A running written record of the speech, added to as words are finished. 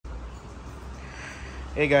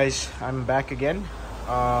Hey guys, I'm back again.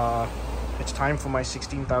 It's time for my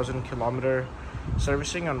 16,000 kilometer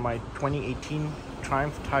servicing on my 2018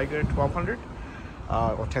 Triumph Tiger 1200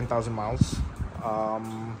 or 10,000 miles.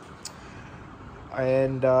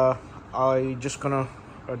 And I just gonna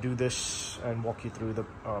do this and walk you through the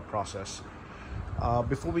process.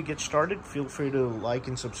 Before we get started, feel free to like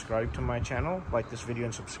and subscribe to my channel. Like this video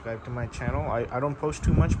and subscribe to my channel. I don't post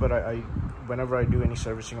too much, but I whenever I do any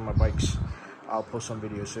servicing on my bikes, I'll post some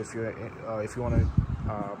videos. So if you want to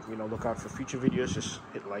look out for future videos, just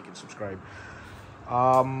hit like and subscribe.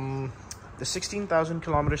 The 16,000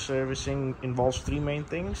 kilometer servicing involves three main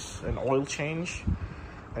things: an oil change,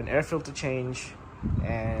 an air filter change,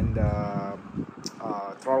 and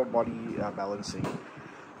throttle body balancing.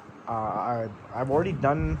 I've already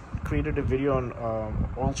created a video on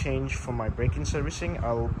oil change for my break-in servicing.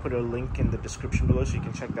 I'll put a link in the description below so you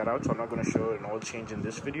can check that out. So I'm not going to show an oil change in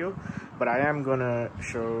this video, but I am going to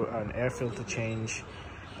show an air filter change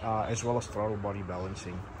as well as throttle body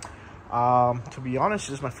balancing. To be honest,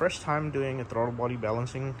 this is my first time doing a throttle body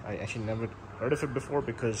balancing. I actually never heard of it before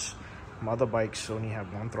because my other bikes only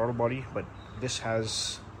have one throttle body, but this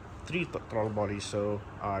has three throttle bodies, so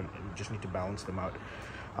you just need to balance them out.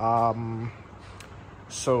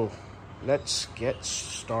 So let's get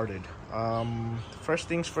started. First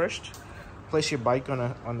things first, place your bike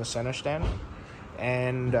on the center stand,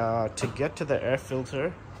 and to get to the air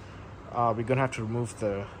filter, we're gonna have to remove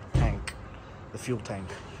the fuel tank.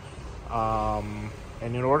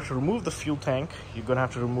 And in order to remove the fuel tank, you're gonna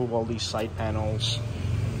have to remove all these side panels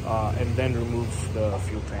and then remove the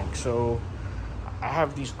fuel tank. So I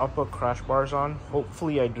have these upper crash bars on.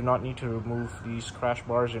 Hopefully I do not need to remove these crash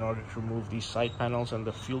bars in order to remove these side panels and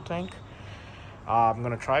the fuel tank. I'm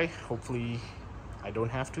gonna try. Hopefully I don't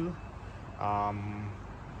have to.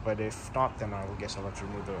 But if not, then I guess I'll have to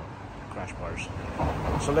remove the crash bars.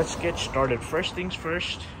 So let's get started. First things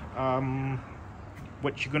first,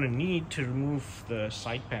 what you're gonna need to remove the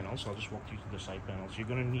side panels, I'll just walk you through the side panels. You're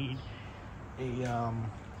gonna need a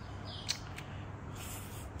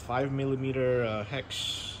 5mm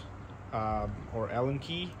hex or Allen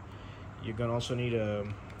key. You're gonna also need a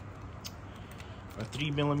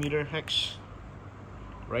 3mm hex,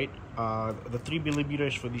 right? The 3mm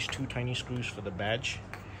is for these two tiny screws for the badge,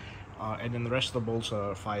 and then the rest of the bolts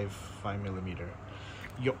are 5mm.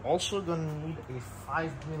 You're also gonna need a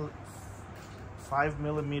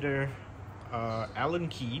 5mm Allen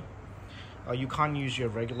key. You can't use your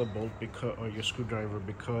regular bolt or your screwdriver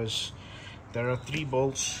because there are three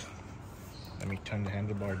bolts. Let me turn the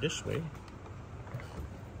handlebar this way.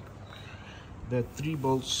 There are three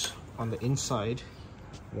bolts on the inside.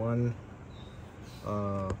 One,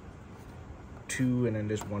 two, and then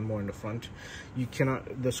there's one more in the front. You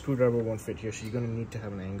cannot, the screwdriver won't fit here, so you're gonna need to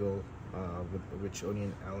have an angle which only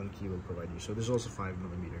an Allen key will provide you. So this is also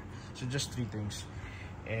 5mm. So just three things.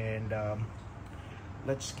 And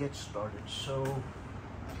let's get started. So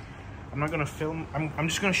I'm not gonna film. I'm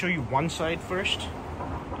just gonna show you one side first.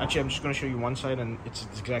 Actually, I'm just gonna show you one side, and it's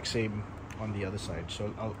the exact same on the other side.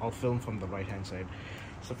 So I'll film from the right hand side.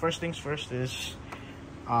 So first things first is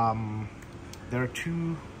there are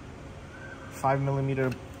two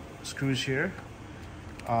 5mm screws here.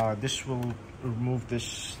 This will remove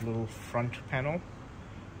this little front panel,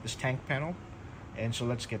 this tank panel, and so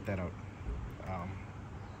let's get that out.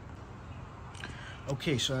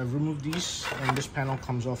 Okay, so I've removed these, and this panel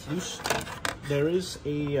comes off loose. There is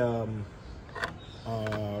a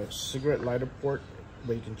cigarette lighter port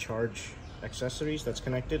where you can charge accessories that's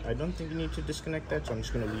connected. I don't think you need to disconnect that, so I'm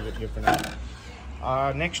just going to leave it here for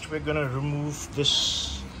now. Next, we're going to remove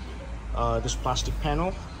this this plastic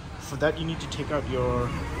panel. For that, you need to take out your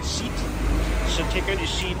seat. So take out your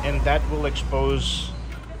seat, and that will expose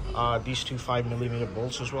these two 5mm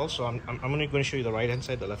bolts as well. So I'm only going to show you the right hand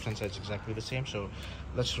side. The left hand side is exactly the same. So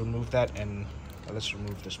let's remove that, and let's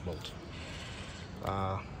remove this bolt.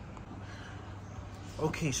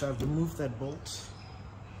 Okay, so I've removed that bolt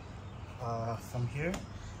from here.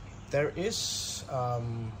 There is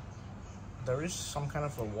some kind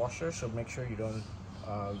of a washer, so make sure you don't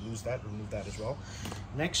lose that. Remove that as well.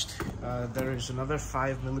 Next, there is another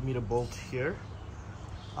 5mm bolt here.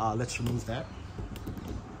 Let's remove that.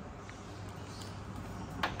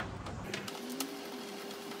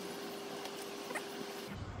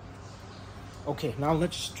 Okay, now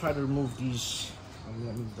let's try to remove these. I'm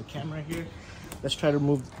gonna move the camera here. Let's try to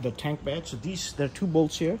remove the tank badge. So there are two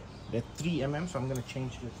bolts here. They're 3mm, so I'm gonna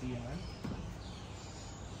change to 3mm.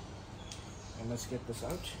 And let's get this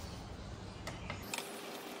out.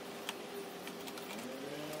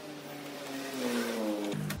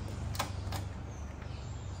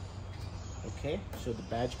 Okay, so the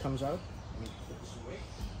badge comes out. Let me put this away.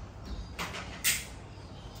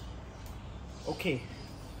 Okay,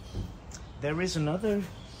 there is another,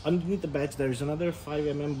 underneath the badge, there is another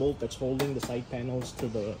 5mm bolt that's holding the side panels to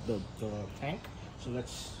the tank. So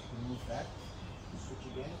let's remove that. Switch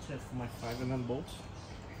again to my 5mm bolts.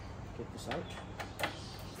 Get this out.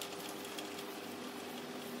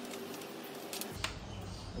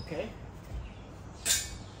 Okay.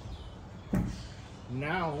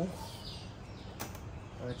 Now,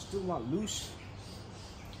 it's still not loose.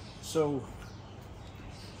 So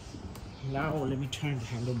now let me turn the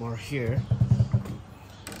handlebar here.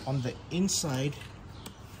 On the inside,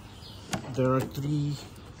 there are three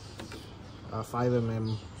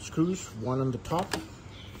 5mm screws, one on the top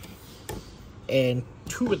and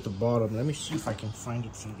two at the bottom. Let me see if I can find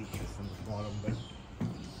it from the bottom, but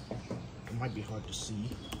it might be hard to see.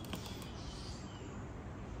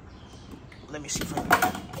 Let me see if I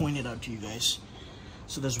can point it out to you guys.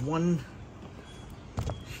 So there's one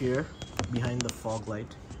here behind the fog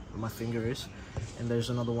light where my finger is, and there's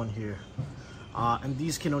another one here. And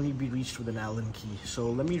these can only be reached with an Allen key. So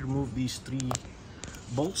let me remove these three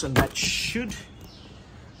bolts, and that should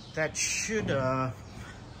the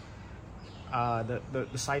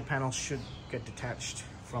side panel should get detached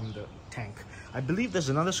from the tank. I believe there's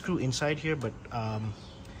another screw inside here, but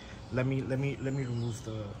let me remove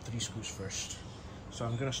the three screws first. So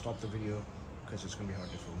I'm gonna stop the video because it's gonna be hard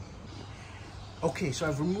to film. Okay, so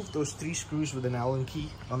I've removed those three screws with an Allen key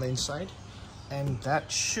on the inside, and that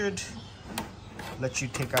should let you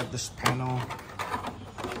take out this panel.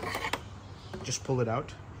 Just pull it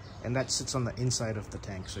out, and that sits on the inside of the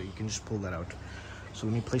tank, so you can just pull that out. So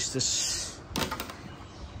let me place this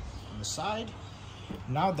on the side.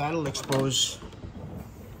 Now that'll expose,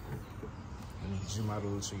 let me zoom out a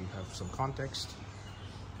little so you have some context.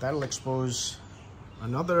 That'll expose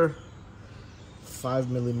another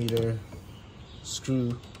 5mm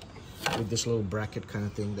screw with this little bracket kind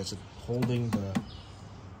of thing that's holding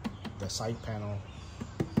the side panel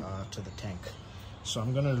to the tank. So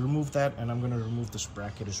I'm gonna remove that, and I'm gonna remove this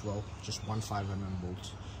bracket as well, just one 5mm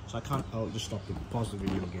bolt. So I can't, I'll just pause the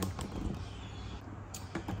video again.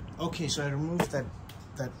 Okay, so I removed that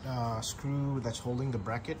screw that's holding the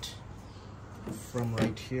bracket from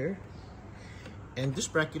right here. And this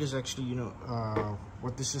bracket is actually, you know,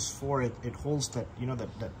 what this is for, it holds that, you know, the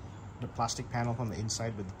plastic panel on the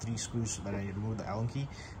inside with the three screws that I removed the Allen key.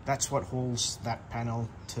 That's what holds that panel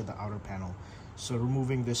to the outer panel. So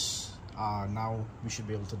removing this, now we should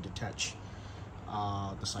be able to detach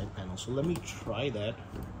the side panel. So let me try that.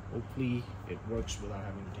 Hopefully it works without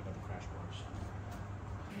having to take out the crash bars.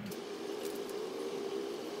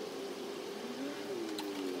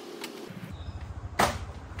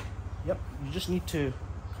 Yep, you just need to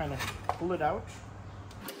kind of pull it out.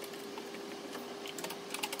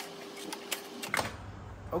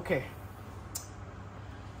 Okay,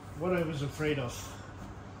 what I was afraid of.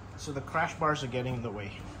 So the crash bars are getting in the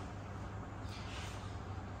way.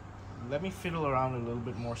 Let me fiddle around a little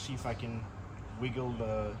bit more, see if I can wiggle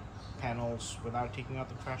the panels without taking out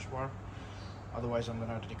the crash bar. Otherwise, I'm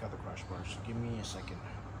gonna have to take out the crash bars. So give me a second.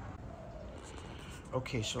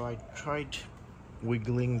 Okay, so I tried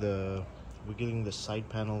wiggling the side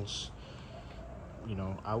panels, you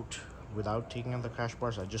know, out without taking out the crash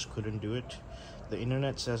bars. I just couldn't do it. The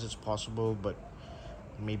internet says it's possible, but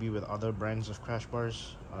maybe with other brands of crash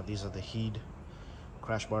bars. These are the Heed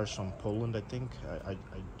crash bars from Poland, I think. I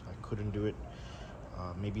couldn't do it.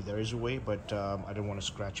 Maybe there is a way, but I didn't want to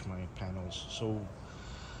scratch my panels. So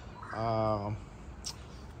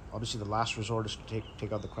obviously the last resort is to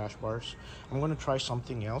take out the crash bars. I'm going to try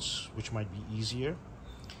something else which might be easier.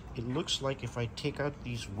 It looks like if I take out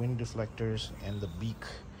these wind deflectors and the beak,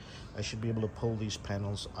 I should be able to pull these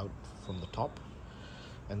panels out from the top,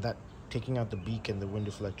 and that taking out the beak and the wind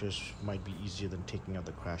deflectors might be easier than taking out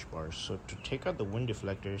the crash bars. So to take out the wind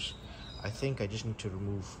deflectors, I think I just need to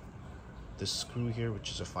remove this screw here,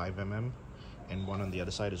 which is a 5mm, and one on the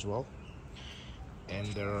other side as well. And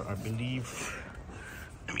there are, I believe,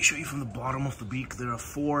 let me show you from the bottom of the beak, there are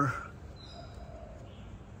four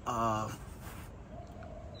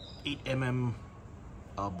 8mm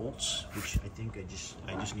bolts, which I think I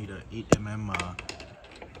just need a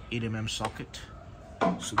 8mm socket.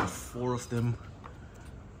 So the four of them,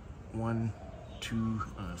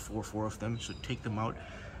 four of them. So take them out.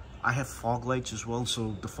 I have fog lights as well,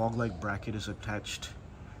 so the fog light bracket is attached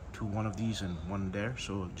to one of these and one there.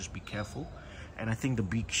 So just be careful. And I think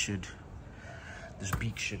I should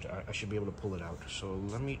be able to pull it out. So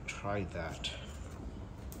let me try that.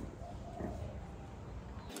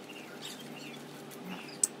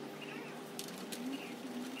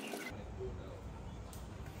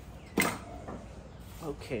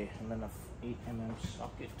 Okay, and then a 8mm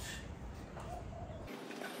socket.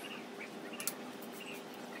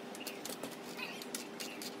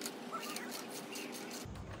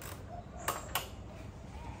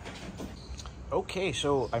 Okay,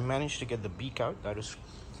 so I managed to get the beak out. That is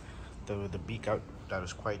the beak out. That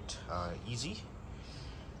was quite easy.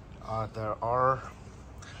 There are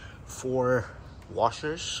 4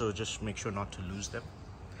 washers, so just make sure not to lose them.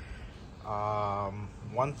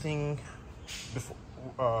 One thing before,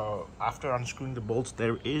 after unscrewing the bolts,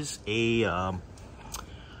 there is a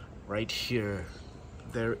right here.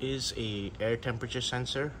 There is a air temperature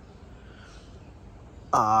sensor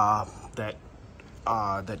that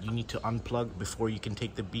you need to unplug before you can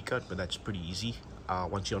take the beak out, but that's pretty easy.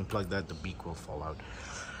 Once you unplug that, the beak will fall out.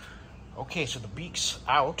 Okay, so the beak's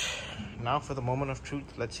out. Now for the moment of truth,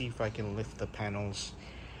 let's see if I can lift the panels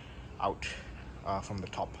out from the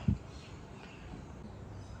top.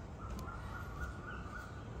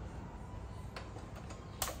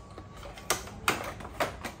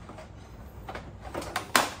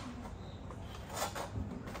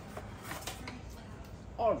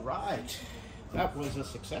 All right, that was a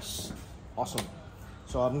success. Awesome.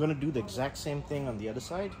 So I'm gonna do the exact same thing on the other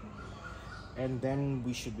side, and then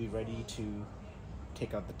we should be ready to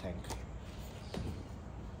take out the tank.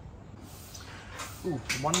 Ooh,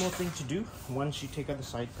 one more thing to do once you take out the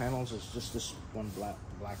side panels is just this one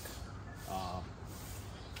black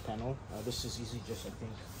panel. This is easy, just I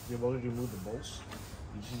think we've already removed the bolts.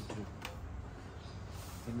 Easy to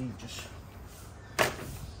really just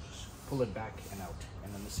pull it back and out,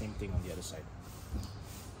 and then the same thing on the other side.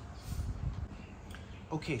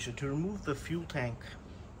 Okay, so to remove the fuel tank,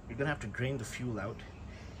 you're gonna have to drain the fuel out.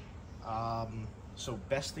 So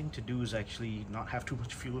best thing to do is actually not have too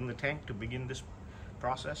much fuel in the tank to begin this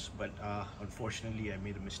process, but unfortunately I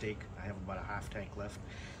made a mistake. I have about a half tank left,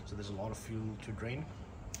 so there's a lot of fuel to drain.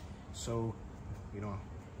 So, you know,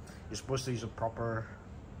 you're supposed to use a proper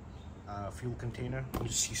fuel container. I'm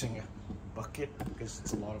just using a bucket because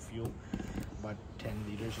it's a lot of fuel, about 10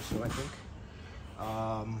 liters or so I think,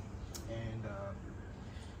 and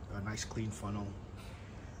a nice clean funnel.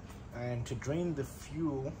 And to drain the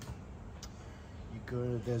fuel,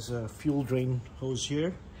 there's a fuel drain hose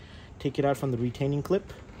here. Take it out from the retaining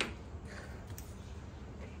clip.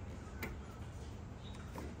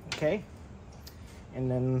 Okay,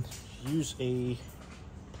 and then use a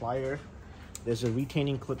plier. There's a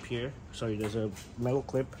retaining clip here. Sorry, there's a metal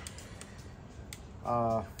clip.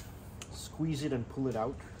 Squeeze it and pull it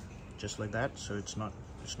out, just like that, so it's not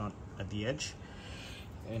at the edge.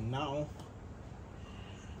 And now,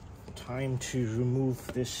 time to remove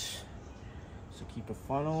this. So keep a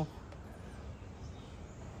funnel.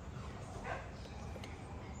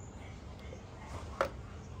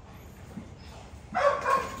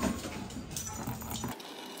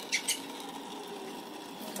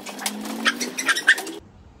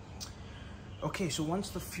 Okay, so once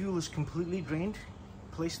the fuel is completely drained,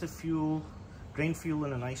 place the drain fuel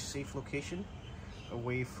in a nice safe location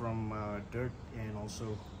away from dirt and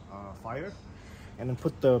also fire, and then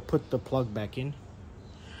put the plug back in.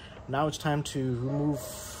 Now it's time to remove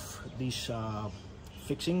these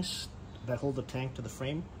fixings that hold the tank to the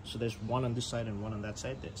frame. So there's one on this side and one on that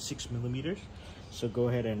side. That's 6 millimeters. So go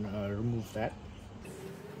ahead and remove that.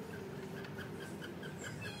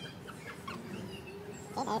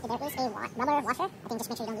 Okay, there is a rubber washer. I think just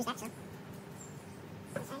make sure you don't lose that.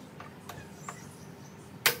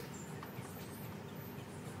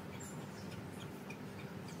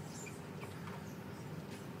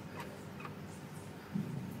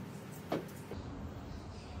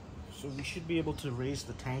 So we should be able to raise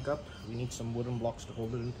the tank up. We need some wooden blocks to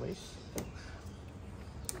hold it in place.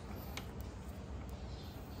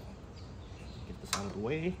 Get this out of the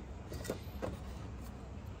way.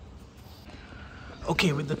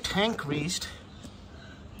 Okay, with the tank raised,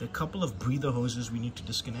 there are a couple of breather hoses we need to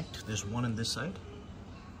disconnect. There's one on this side,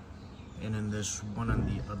 and then there's one on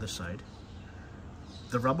the other side.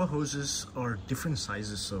 The rubber hoses are different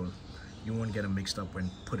sizes, so you won't get them mixed up when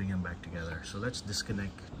putting them back together. So let's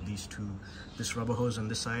disconnect these two. This rubber hose on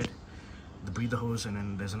this side, the breather hose, and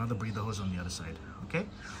then there's another breather hose on the other side. Okay,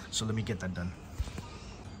 so let me get that done.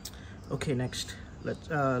 Okay, next,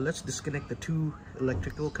 let's disconnect the 2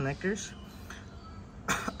 electrical connectors.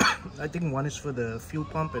 I think one is for the fuel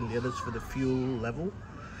pump and the other is for the fuel level.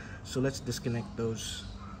 So let's disconnect those,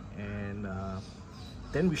 and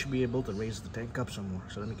then we should be able to raise the tank up some more.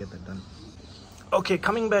 So let me get that done. Okay,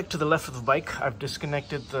 coming back to the left of the bike, I've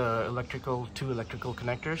disconnected the 2 electrical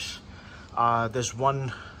connectors. There's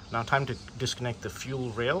one, now time to disconnect the fuel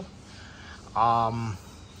rail.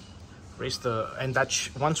 raise the, and that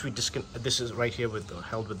once we disconnect, this is right here with the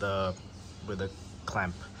held with the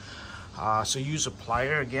clamp. So use a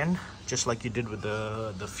plier again, just like you did with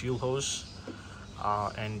the fuel hose,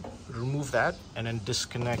 and remove that, and then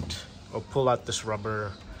disconnect or pull out this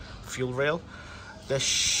rubber fuel rail. There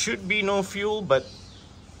should be no fuel, but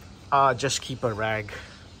just keep a rag,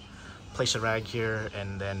 place a rag here,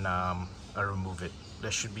 and then remove it.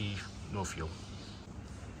 There should be no fuel.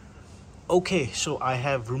 Okay, so I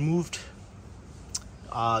have removed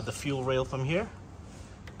the fuel rail from here.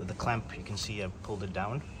 The clamp, you can see I've pulled it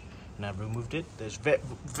down and I've removed it. There's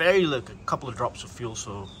very like a couple of drops of fuel,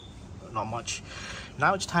 so not much.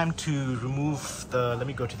 Now it's time to remove the, let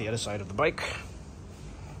me go to the other side of the bike.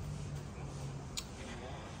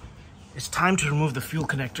 It's time to remove the fuel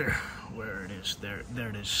connector. Where it is, there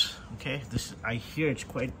it is. Okay, this, I hear it's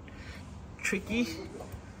quite tricky.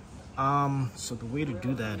 So the way to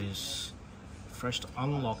do that is first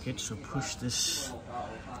unlock it. So push this,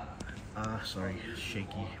 sorry,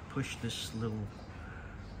 shaky. Push this little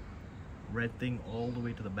red thing all the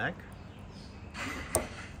way to the back.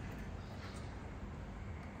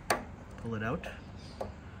 Pull it out.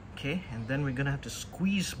 Okay, and then we're gonna have to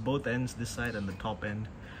squeeze both ends, this side and the top end,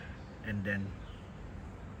 and then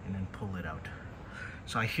pull it out.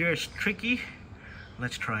 So I hear it's tricky.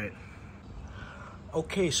 Let's try it.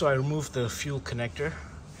 Okay, so I removed the fuel connector.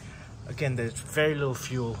 Again, there's very little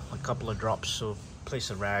fuel, a couple of drops, so place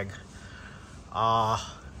a rag.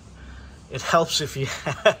 It helps if you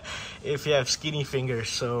if you have skinny fingers,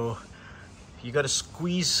 so you got to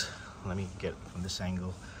squeeze. Let me get from this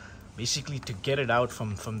angle. Basically, to get it out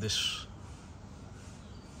from this,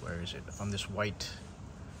 where is it? From this white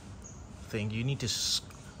thing, you need to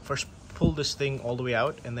first pull this thing all the way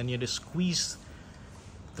out, and then you have to squeeze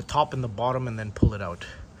the top and the bottom and then pull it out.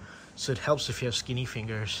 So it helps if you have skinny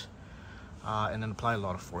fingers, and then apply a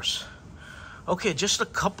lot of force. Okay, just a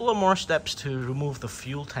couple of more steps to remove the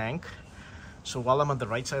fuel tank. So while I'm on the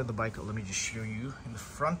right side of the bike, let me just show you. In the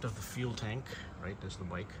front of the fuel tank, right, there's the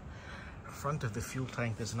bike. In front of the fuel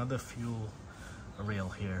tank, there's another fuel rail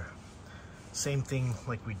here. Same thing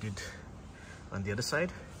like we did on the other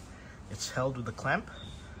side. It's held with the clamp.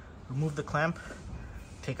 Remove the clamp,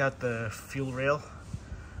 take out the fuel rail.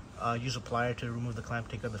 Use a plier to remove the clamp,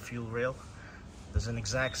 take out the fuel rail. There's an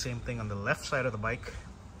exact same thing on the left side of the bike.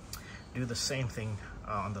 Do the same thing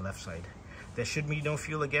on the left side. There should be no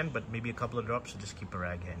fuel again, but maybe a couple of drops, so just keep a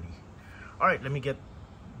rag handy. All right, let me get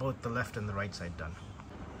both the left and the right side done.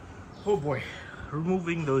 Oh boy,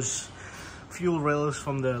 removing those fuel rails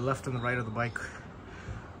from the left and the right of the bike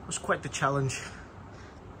was quite the challenge.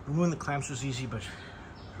 Removing the clamps was easy, but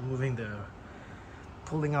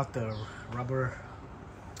pulling out the rubber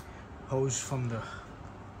hose from the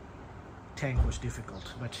tank was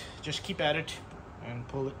difficult. But just keep at it and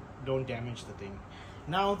pull it, don't damage the thing.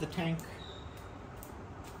 Now the tank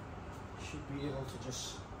should be able to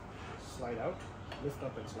just slide out, lift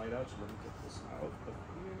up and slide out. So let me get this out of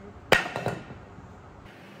here.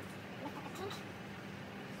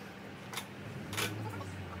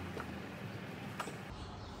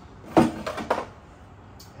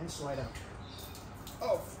 And slide out.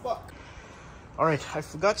 Oh fuck. Alright, I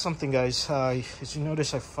forgot something, guys. As you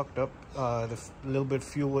notice, I fucked up. The little bit of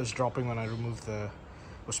fuel was dropping when I removed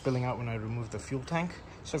was spilling out when I removed the fuel tank.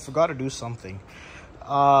 So I forgot to do something.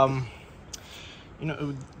 You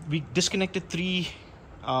know, we disconnected 3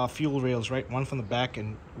 fuel rails, right? One from the back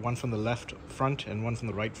and one from the left front and one from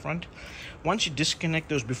the right front. Once you disconnect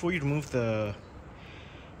those, before you remove the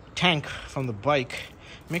tank from the bike,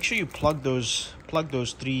 make sure you plug those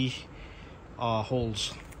 3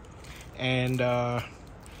 holes. And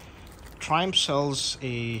Triumph sells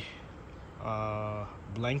a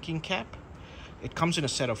blanking cap. It comes in a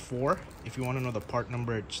set of 4. If you want to know the part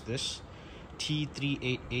number, it's this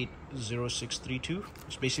T3880632.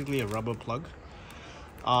 It's basically a rubber plug.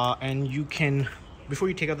 And you can, before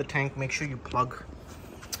you take out the tank, make sure you plug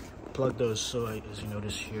those. So as you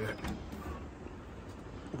notice here,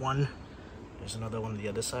 one, there's another one on the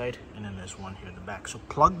other side, and then there's one here at the back. So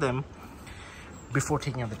plug them before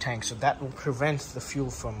taking out the tank, so that will prevent the fuel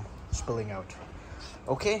from spilling out.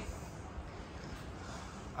 Okay,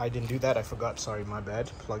 I didn't do that, I forgot, sorry, my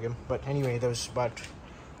bad. Plug him. But anyway, there was about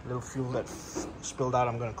a little fuel that spilled out.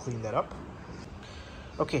 I'm going to clean that up.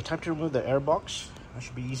 Okay, time to remove the air box. That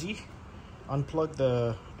should be easy. Unplug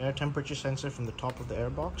the air temperature sensor from the top of the air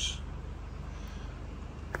box.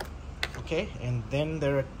 Okay, and then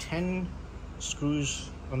there are 10 screws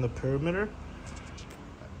on the perimeter.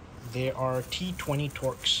 They are T20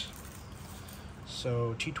 Torx.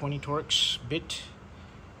 So T20 Torx bit,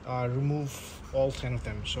 remove all 10 of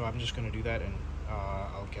them. So I'm just going to do that, and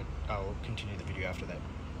I'll I'll continue the video after that.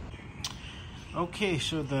 Okay,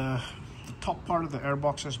 so the top part of the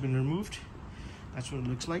airbox has been removed. That's what it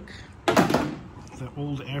looks like. The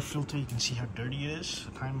old air filter, you can see how dirty it is.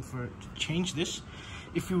 Time for it to change this.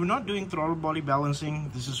 If you were not doing throttle body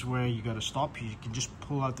balancing, this is where you gotta stop. You can just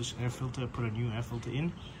pull out this air filter, put a new air filter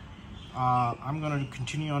in. I'm gonna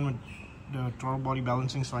continue on with the throttle body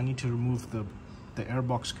balancing, so I need to remove the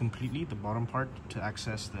airbox completely, the bottom part, to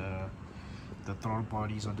access the throttle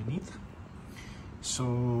bodies underneath.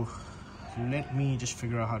 So let me just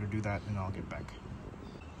figure out how to do that and I'll get back.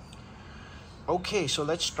 Okay, so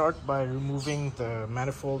let's start by removing the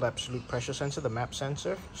manifold absolute pressure sensor, the MAP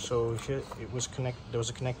sensor. So here there was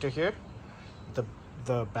a connector here,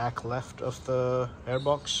 the back left of the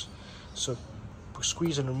airbox. So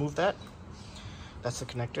squeeze and remove that. That's the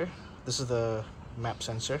connector. This is the MAP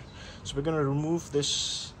sensor. So we're going to remove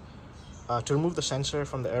this. To remove the sensor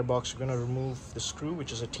from the airbox, we're going to remove the screw,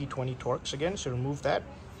 which is a T20 Torx again. So remove that.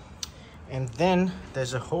 And then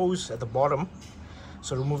there's a hose at the bottom.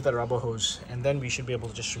 So remove that rubber hose, and then we should be able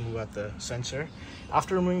to just remove out the sensor.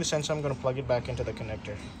 After removing the sensor, I'm going to plug it back into the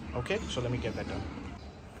connector. Okay, so let me get that done.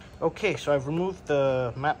 Okay, so I've removed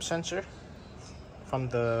the MAP sensor from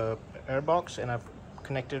the airbox and I've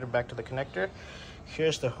connected it back to the connector.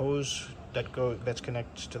 Here's the hose that's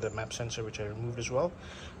connected to the MAP sensor, which I removed as well.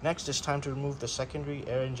 Next, it's time to remove the secondary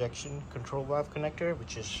air injection control valve connector,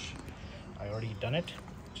 which is, I already done it,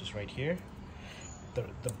 which is right here.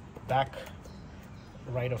 The back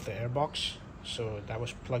right of the airbox, so that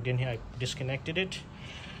was plugged in here. I disconnected it.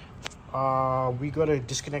 We gotta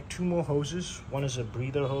disconnect two more hoses. One is a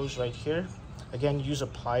breather hose right here. Again, use a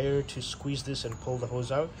plier to squeeze this and pull the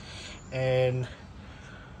hose out. And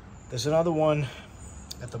there's another one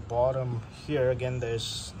at the bottom here. Again,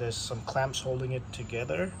 there's some clamps holding it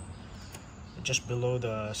together just below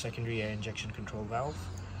the secondary air injection control valve.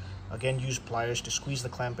 Again, use pliers to squeeze the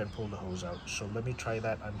clamp and pull the hose out. So let me try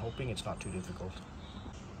that. I'm hoping it's not too difficult.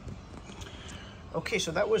 Okay,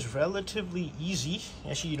 so that was relatively easy.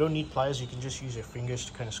 Actually, you don't need pliers. You can just use your fingers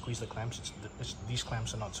to kind of squeeze the clamps. These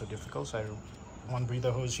clamps are not so difficult. So I have one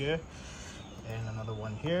breather hose here and another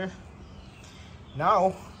one here.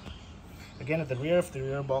 Now, again, at the rear of the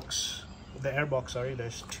airbox, sorry,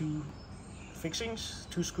 there's two fixings,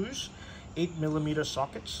 two screws, 8mm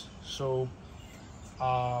sockets. So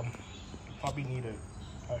you probably need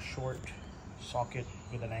a short socket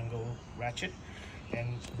with an angle ratchet,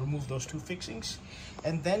 and remove those two fixings,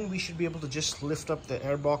 and then we should be able to just lift up the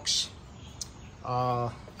airbox.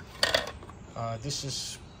 This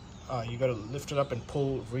is you got to lift it up and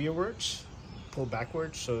pull rearwards, pull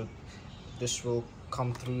backwards, so this will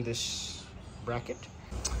come through this bracket.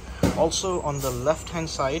 Also on the left hand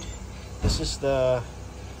side, this is the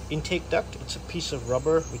intake duct. It's a piece of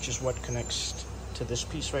rubber, which is what connects to this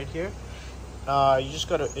piece right here. You just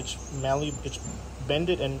gotta, it's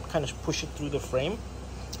bend it and kind of push it through the frame,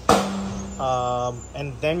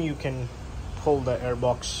 and then you can pull the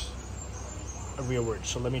airbox rearward.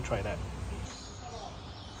 So let me try that.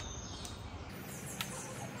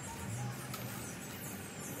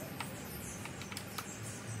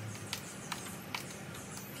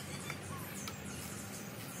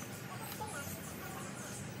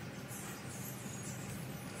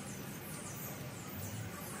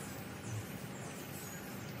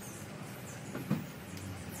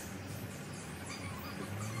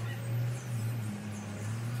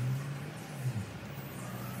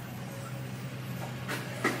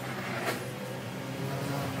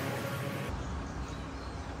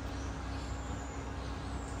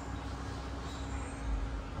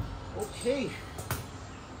 Okay,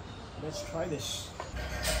 let's try this.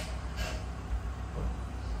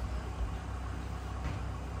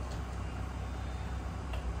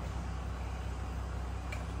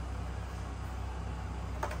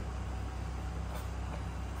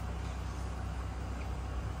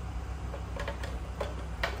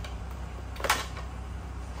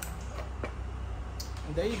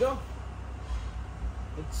 And there you go.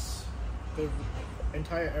 It's the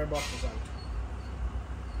entire airbox is out.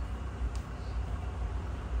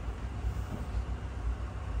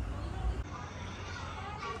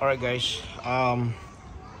 Alright guys,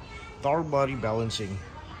 throttle body balancing.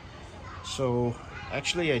 So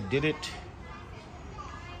actually I did it,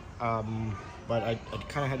 but I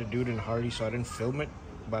kind of had to do it in a hurry, so I didn't film it.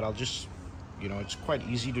 But I'll just, it's quite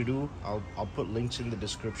easy to do. I'll put links in the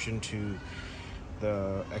description to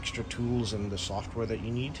the extra tools and the software that you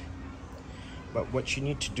need. But what you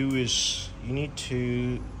need to do is you need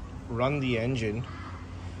to run the engine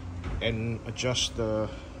and adjust the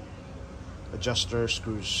adjuster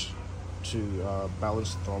screws to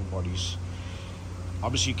balance the throttle bodies.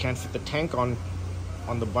 Obviously you can't fit the tank on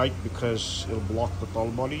the bike because it'll block the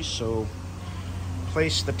throttle body, so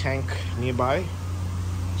place the tank nearby,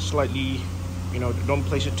 slightly, don't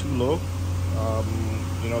place it too low.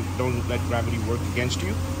 Don't let gravity work against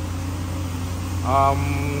you.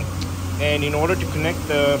 And in order to connect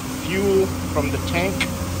the fuel from the tank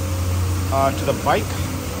to the bike,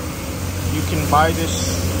 you can buy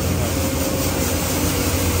this.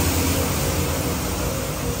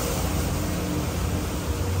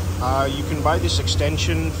 You can buy this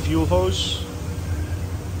extension fuel hose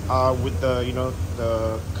with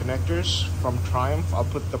the connectors from Triumph. I'll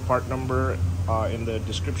put the part number in the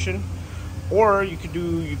description, or you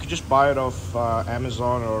could just buy it off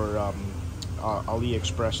Amazon or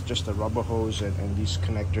AliExpress, just the rubber hose and these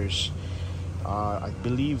connectors. I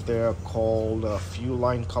believe they're called fuel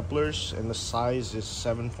line couplers, and the size is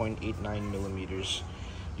 7.89 millimeters.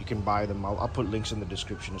 You can buy them. I'll put links in the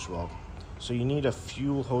description as well. So you need a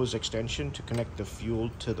fuel hose extension to connect the fuel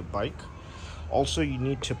to the bike. Also, you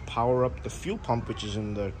need to power up the fuel pump, which is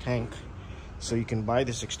in the tank. So you can buy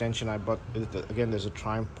this extension. I bought, again, there's a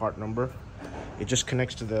Triumph part number. It just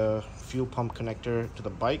connects to the fuel pump connector to the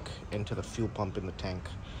bike and to the fuel pump in the tank.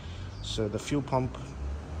 So the fuel pump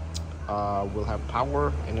will have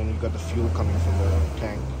power, and then you got the fuel coming from the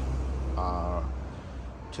tank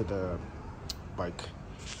to the bike.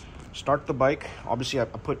 Start the bike. Obviously, I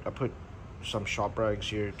put some shop rags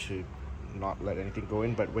here to not let anything go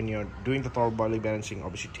in, but when you're doing the throttle body balancing,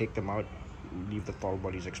 obviously take them out, leave the throttle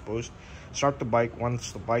bodies exposed. Start the bike.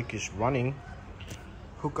 Once the bike is running,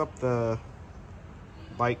 hook up the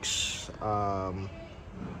bike's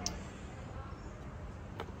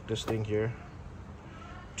this thing here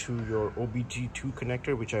to your OBD2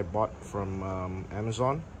 connector, which I bought from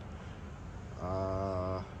Amazon.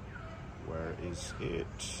 Where is it?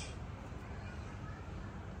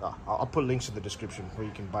 I'll put links in the description where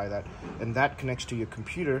you can buy that, and that connects to your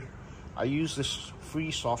computer. I use this free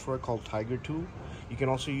software called Tiger Tool. You can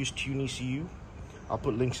also use TuneECU. I'll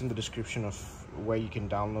put links in the description of where you can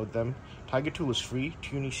download them. Tiger Tool is free.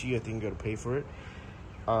 TuneECU, I think you gotta pay for it.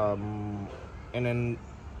 And then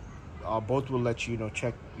both will let you,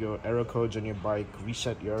 check your error codes on your bike,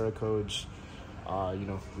 reset your error codes,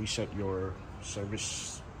 reset your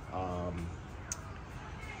service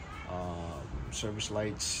service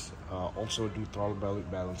lights, also do throttle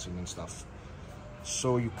balancing and stuff.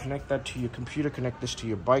 So you connect that to your computer, connect this to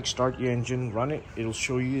your bike, start your engine, run it. It'll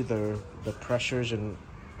show you the pressures in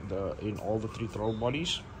all the 3 throttle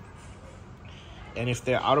bodies, and if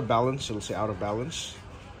they're out of balance, it'll say out of balance.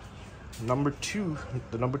 The number 2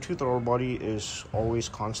 throttle body is always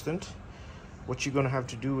constant. What you're going to have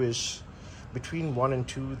to do is, between 1 and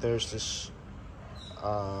 2, there's this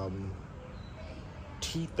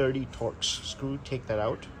T30 Torx screw. Take that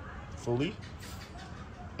out fully,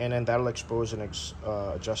 and then that'll expose an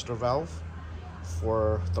adjuster valve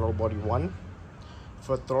for throttle body 1.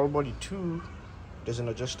 For throttle body 2, there's an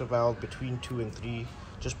adjuster valve between 2 and 3,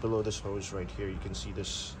 just below this hose right here. You can see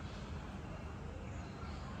this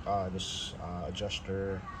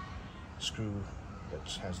adjuster screw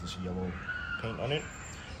that has this yellow paint on it.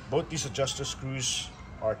 Both these adjuster screws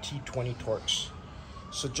are T20 Torx.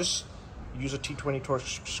 So just use a T20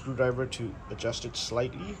 Torx screwdriver to adjust it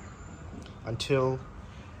slightly until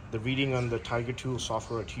the reading on the Tiger Tool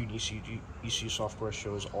software or TuneECU software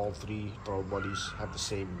shows all 3 throttle bodies have the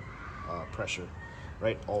same pressure,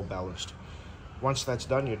 right? All balanced. Once that's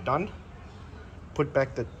done, you're done. Put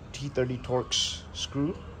back the T30 Torx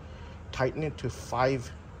screw, tighten it to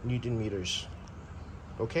 5 Newton meters,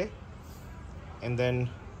 okay? And then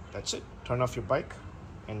that's it. Turn off your bike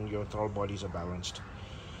and your throttle bodies are balanced.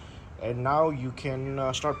 And now you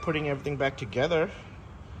can start putting everything back together.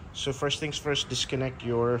 So first things first, disconnect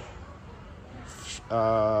your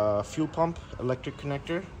fuel pump electric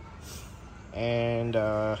connector, and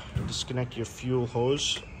disconnect your fuel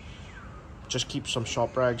hose. Just keep some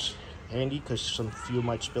shop rags handy because some fuel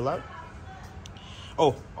might spill out.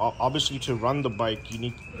 Oh, obviously to run the bike, you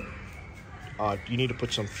need to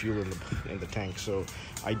put some fuel in the tank. So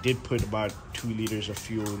I did put about 2 liters of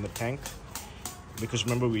fuel in the tank, because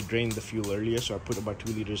remember we drained the fuel earlier, so I put about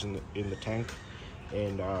 2 liters in the tank,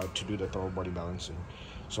 and to do the throttle body balancing.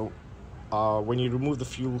 So when you remove the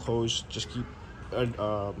fuel hose, just keep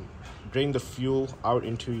drain the fuel out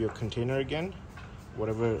into your container again,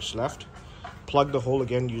 whatever is left. Plug the hole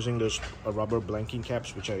again using those rubber blanking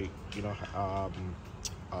caps, which I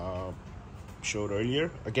showed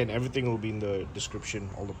earlier. Again, everything will be in the description,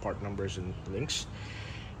 all the part numbers and links.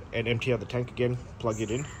 And empty out the tank again, plug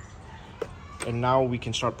it in, and now we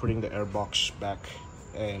can start putting the air box back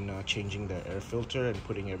and changing the air filter and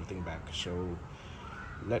putting everything back. So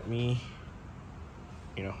let me,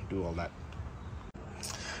 do all that.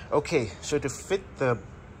 Okay, so to fit the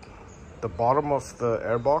bottom of the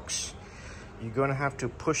air box, you're gonna have to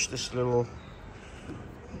push this little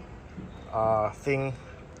thing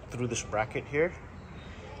through this bracket here,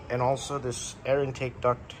 and also this air intake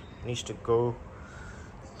duct needs to go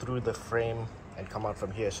through the frame and come out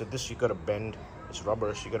from here. So this you gotta bend. It's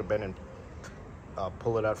rubber, so you gotta bend and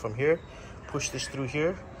pull it out from here. Push this through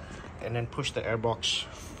here, and then push the air box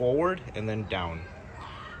forward and then down.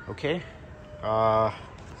 Okay.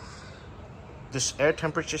 This air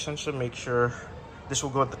temperature sensor, make sure this will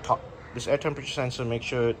go at the top. This air temperature sensor, make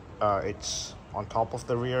sure it's on top of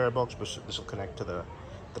the rear air box, but this will connect to the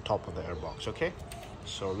top of the air box. Okay,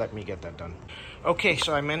 so let me get that done. Okay,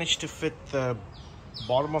 so I managed to fit the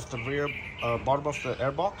bottom of the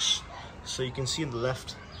air box. So you can see on the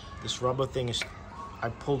left, this rubber thing is, I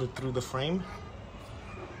pulled it through the frame,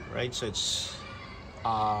 right? So it's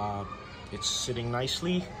sitting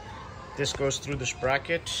nicely. This goes through this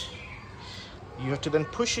bracket. You have to then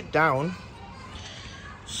push it down.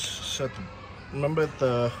 So remember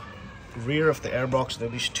the rear of the airbox, there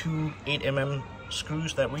are these two 8mm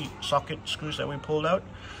socket screws that we pulled out.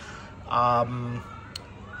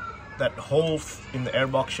 That hole in the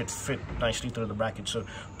airbox should fit nicely through the bracket. So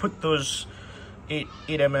put those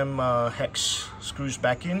 8mm hex screws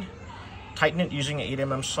back in. Tighten it using an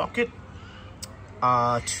 8mm socket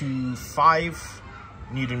to 5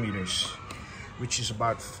 Newton meters, which is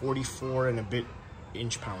about 44 and a bit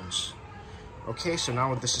inch-pounds. Okay, so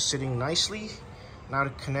now this is sitting nicely. Now to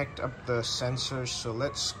connect up the sensors, so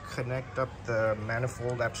let's connect up the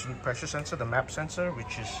manifold absolute pressure sensor, the MAP sensor,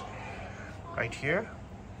 which is right here.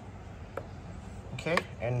 Okay,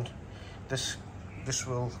 and this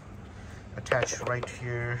will attach right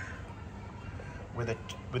here with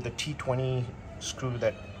the T20 screw,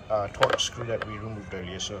 that torque screw that we removed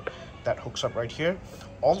earlier. So that hooks up right here.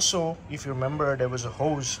 Also, if you remember, there was a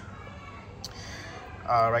hose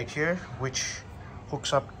right here which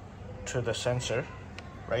hooks up to the sensor,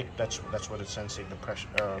 right? That's what it's sensing, the pressure,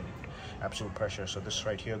 absolute pressure. So this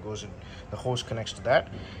right here goes in, the hose connects to that,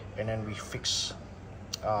 and then we fix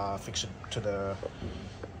it to the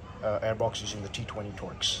airbox using the T20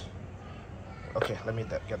 Torx. Okay, let me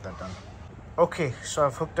get that done. Okay, so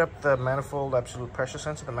I've hooked up the manifold absolute pressure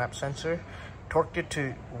sensor, the MAP sensor, torqued it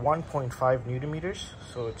to 1.5 Newton meters,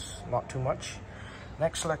 so it's not too much.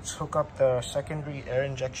 Next, let's hook up the secondary air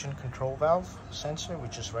injection control valve sensor,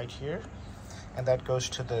 which is right here, and that goes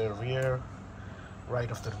to the rear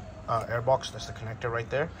right of the airbox. That's the connector right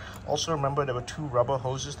there. Also remember, there were two rubber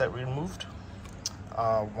hoses that we removed.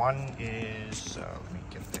 One is, let me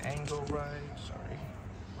get the angle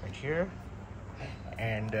right here,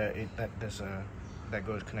 and that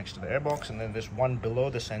connects to the airbox, and then there's one below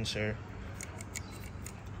the sensor.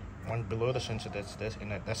 That's this,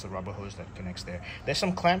 and that's the rubber hose that connects there. There's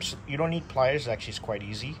some clamps. You don't need pliers. Actually, it's quite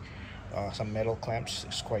easy. Some metal clamps.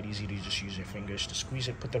 It's quite easy to just use your fingers to squeeze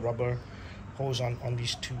it. Put the rubber hose on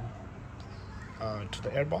these two to the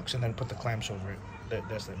airbox, and then put the clamps over it.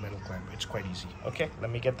 That's the metal clamp. It's quite easy. Okay, let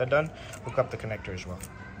me get that done. Hook up the connector as well.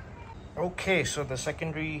 Okay, so the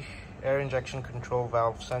secondary air injection control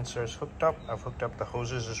valve sensor is hooked up. I've hooked up the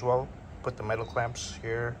hoses as well. Put the metal clamps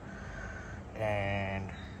here and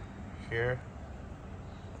here.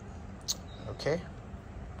 Okay,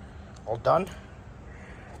 all done.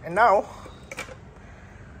 And now,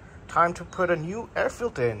 time to put a new air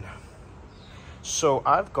filter in. So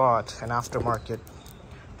I've got an aftermarket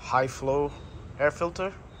high flow air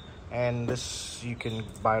filter, and this you can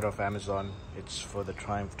buy it off Amazon. It's for the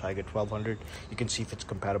Triumph Tiger 1200. You can see if it's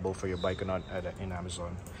compatible for your bike or not in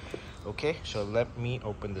Amazon. Okay, so let me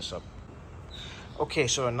open this up. Okay,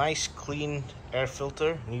 so a nice clean air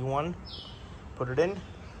filter, new one. Put it in.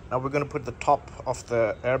 Now we're going to put the top of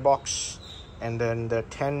the airbox and then the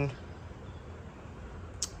 10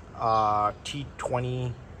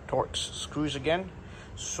 T20 Torx screws again.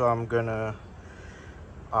 So I'm going to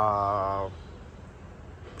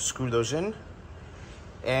screw those in,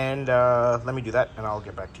 and let me do that and I'll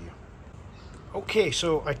get back to you. Okay,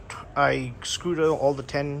 so I screwed all the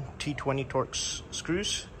 10 T20 Torx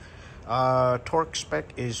screws. Torque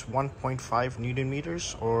spec is 1.5 Newton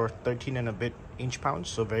meters or 13 and a bit inch-pounds,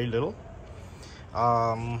 so very little.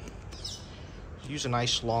 Use a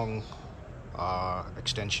nice long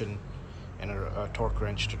extension and a torque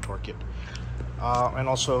wrench to torque it, and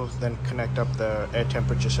also then connect up the air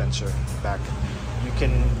temperature sensor back. You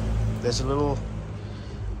can, there's a little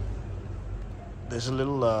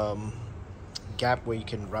gap where you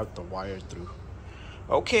can route the wire through.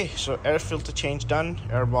 Okay, so air filter change done,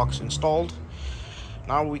 airbox installed.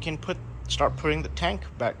 Now we can put start putting the tank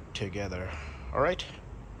back together. All right.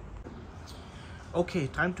 Okay,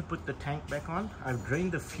 time to put the tank back on. I've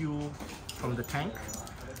drained the fuel from the tank.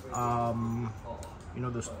 You know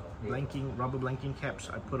those rubber blanking caps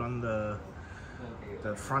I put on the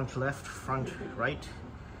front left, front right,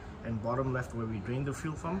 and bottom left where we drained the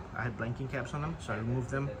fuel from. I had blanking caps on them, so I removed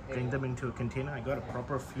them, drained them into a container. I got a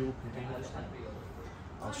proper fuel container this time.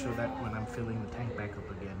 I'll show that when I'm filling the tank back up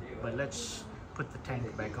again. But let's put the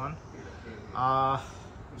tank back on.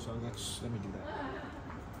 So let me do that.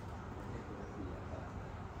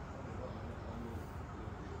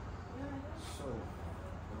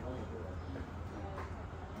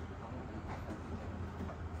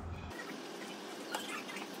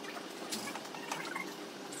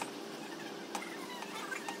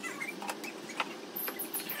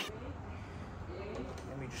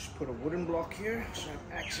 Just put a wooden block here so I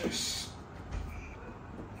have access.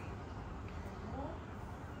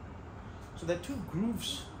 So there are two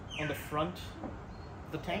grooves on the front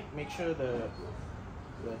of the tank. Make sure the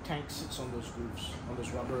tank sits on those grooves, on those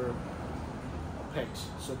rubber pegs.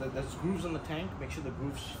 So that there's grooves on the tank. Make sure the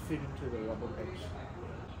grooves fit into the rubber pegs.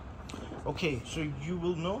 Okay, so you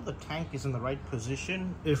will know the tank is in the right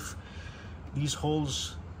position if these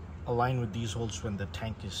holes align with these holes when the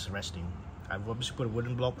tank is resting. I've obviously put a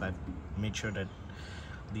wooden block. I've made sure that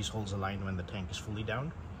these holes align when the tank is fully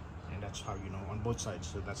down, and that's how you know on both sides.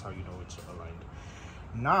 So that's how you know it's aligned.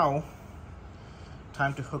 Now,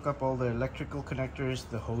 time to hook up all the electrical connectors,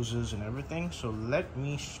 the hoses, and everything. So let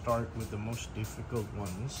me start with the most difficult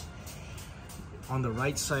ones. On the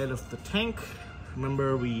right side of the tank,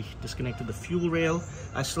 remember we disconnected the fuel rail.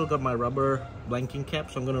 I still got my rubber blanking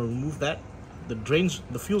cap, so I'm going to remove that.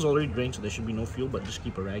 The fuel's already drained, so there should be no fuel, but just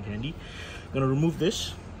keep a rag handy. I'm gonna remove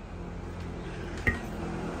this.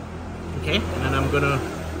 Okay, and then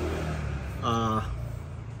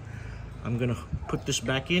I'm gonna put this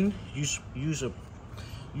back in. Use a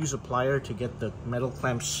plier to get the metal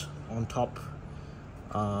clamps on top,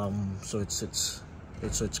 so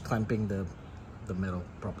it's clamping the metal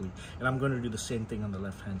properly. And I'm gonna do the same thing on the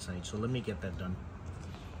left hand side. So let me get that done.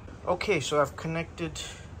 Okay, so I've connected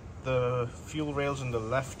the fuel rails in the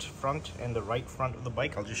left front and the right front of the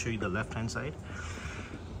bike. I'll just show you the left hand side.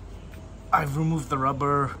 I've removed the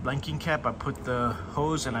rubber blanking cap. I put the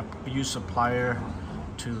hose and I used a plier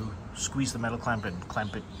to squeeze the metal clamp and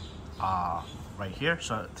clamp it right here.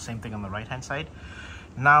 So same thing on the right hand side.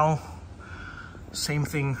 Now same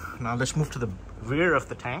thing. Now let's move to the rear of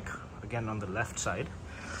the tank, again on the left side.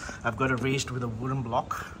 I've got it raised with a wooden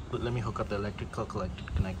block. Let me hook up the electrical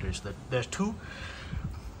connectors. There's two.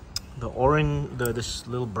 The orange, this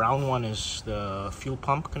little brown one is the fuel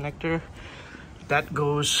pump connector. That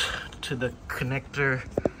goes to the connector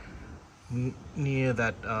near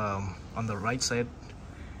that on the right side,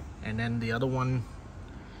 and then the other one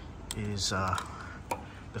is the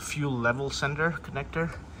fuel level sender connector,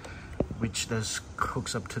 which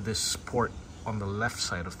hooks up to this port on the left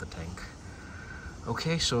side of the tank.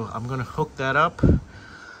 Okay, so I'm gonna hook that up.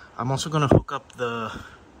 I'm also gonna hook up the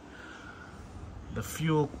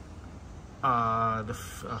fuel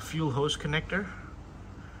fuel hose connector,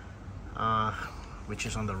 which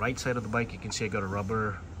is on the right side of the bike. You can see I got a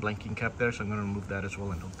rubber blanking cap there, so I'm going to remove that as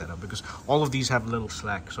well and hook that up, because all of these have little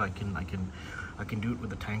slack, so I can do it with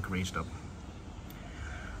the tank raised up.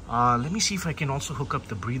 Let me see if I can also hook up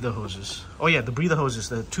the breather hoses. Oh yeah, the breather hoses,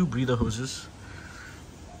 the two breather hoses.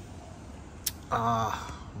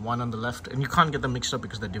 One on the left, and you can't get them mixed up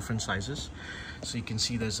because they're different sizes. So you can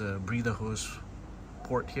see there's a breather hose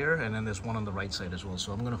port here, and then there's one on the right side as well.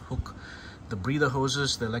 So I'm going to hook the breather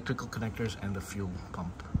hoses, the electrical connectors, and the fuel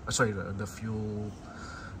pump. Sorry, the fuel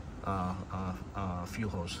fuel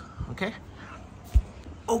hose.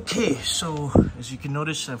 Okay, so as you can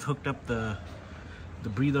notice, I've hooked up the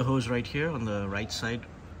breather hose right here on the right side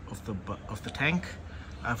of the tank.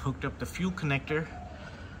 I've hooked up the fuel connector.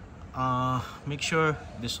 Make sure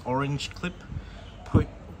this orange clip,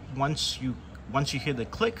 once you hear the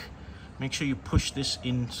click, make sure you push this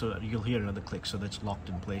in so that you'll hear another click, so that's locked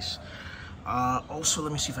in place. Also,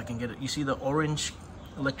 let me see if I can get it. You see the orange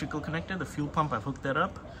electrical connector, the fuel pump, I've hooked that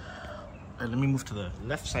up. Let me move to the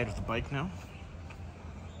left side of the bike now.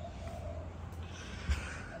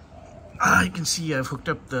 You can see I've hooked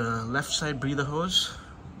up the left side breather hose.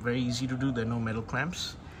 Very easy to do, there are no metal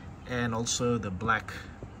clamps. And also the black,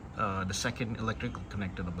 the second electrical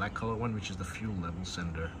connector, the black color one, which is the fuel level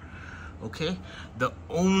sender. Okay, the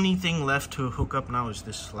only thing left to hook up now is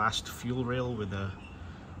this last fuel rail with a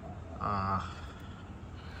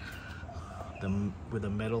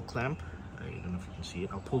metal clamp. I don't know if you can see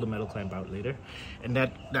it. I'll pull the metal clamp out later, and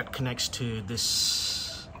that connects to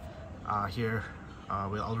this here.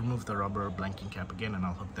 I'll remove the rubber blanking cap again and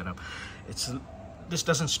I'll hook that up. This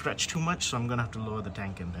doesn't stretch too much, so I'm gonna have to lower the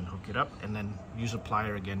tank and then hook it up and then use a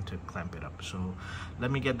plier again to clamp it up. So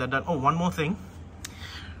let me get that done. Oh, one more thing.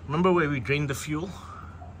 Remember where we drained the fuel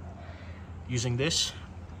using this?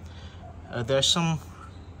 There's some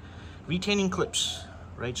retaining clips,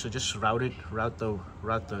 right? So just route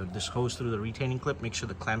this hose through the retaining clip. Make sure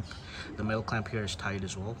the metal clamp here is tight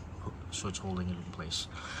as well, so it's holding it in place.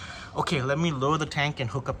 Okay, let me lower the tank and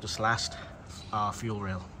hook up this last fuel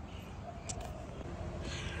rail.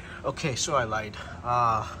 Okay, so I lied.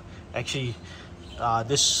 Actually,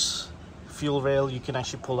 this fuel rail you can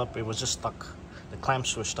actually pull up. It was just stuck. The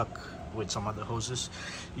clamps were stuck with some other hoses.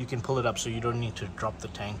 You can pull it up so you don't need to drop the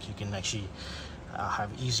tank. You can actually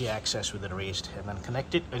have easy access with it raised and then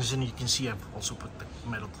connect it. And then you can see I've also put the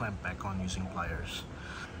metal clamp back on using pliers.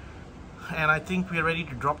 And I think we're ready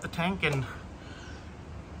to drop the tank and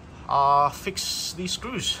fix these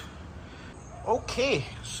screws. Okay,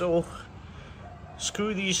 so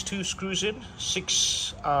screw these two screws in.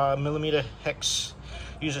 6mm hex.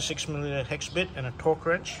 Use a 6mm hex bit and a torque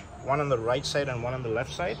wrench, one on the right side and one on the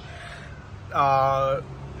left side.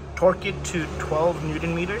 Torque it to 12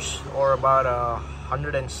 Newton meters, or about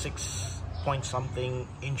 106 point something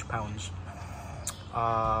inch-pounds.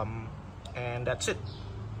 And that's it.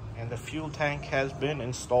 And the fuel tank has been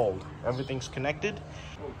installed. Everything's connected.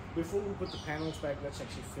 Oh, before we put the panels back, let's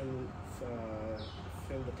actually fill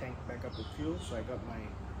the tank back up with fuel. So I got my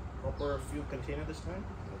proper fuel container this time.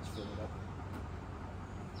 Let's fill it up.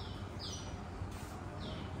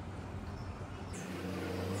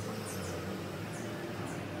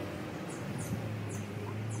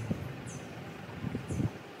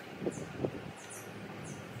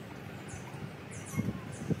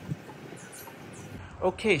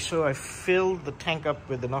 Okay, so I filled the tank up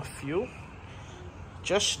with enough fuel.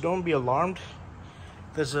 Just don't be alarmed.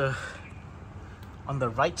 There's on the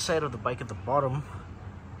right side of the bike at the bottom,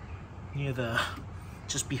 near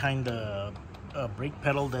just behind the brake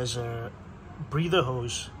pedal, there's a breather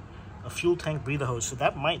hose, a fuel tank breather hose. So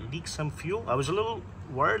that might leak some fuel. I was a little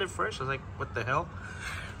worried at first. I was like, what the hell?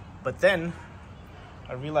 But then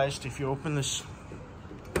I realized if you open this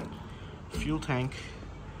fuel tank,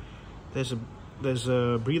 there's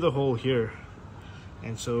a breather hole here,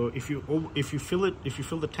 and so if you fill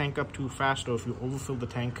the tank up too fast, or if you overfill the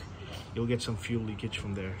tank, you'll get some fuel leakage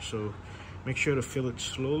from there. So make sure to fill it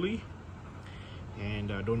slowly and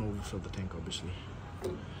don't overfill the tank, obviously.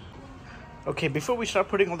 Okay, before we start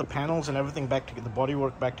putting all the panels and everything back together, the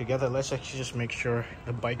bodywork back together, let's actually just make sure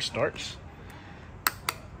the bike starts,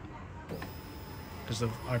 because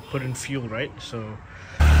I put in fuel, right? So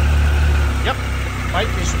yep, bike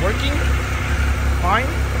is working fine.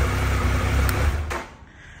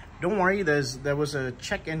 Don't worry, there was a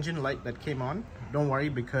check engine light that came on. Don't worry,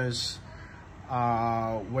 because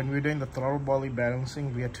when we were doing the throttle body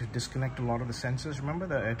balancing, we had to disconnect a lot of the sensors. Remember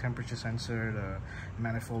the air temperature sensor, the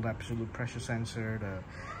manifold absolute pressure sensor, the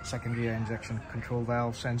secondary air injection control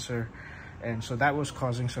valve sensor, and so that was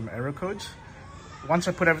causing some error codes. Once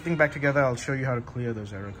I put everything back together, I'll show you how to clear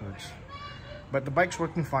those error codes. But the bike's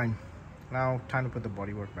working fine. Now time to put the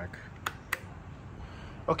bodywork back.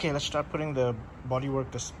 Okay, let's start putting the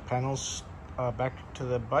bodywork, the panels back to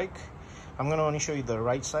the bike. I'm going to only show you the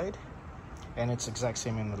right side, and it's exact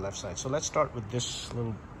same in the left side. So let's start with this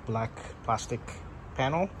little black plastic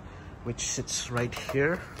panel, which sits right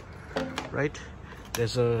here, right?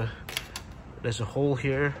 There's a hole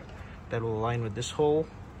here that will align with this hole,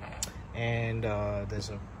 and there's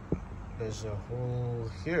a hole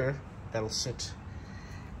here that'll sit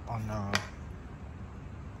on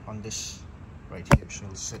this right here. So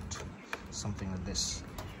it'll sit something like this,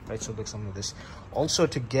 right? So it looks something like this. Also,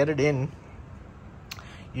 to get it in,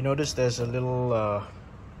 you notice there's a little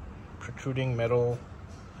protruding metal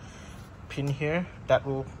pin here that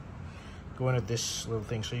will go into this little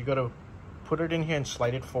thing. So you got to put it in here and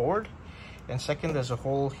slide it forward. And second, there's a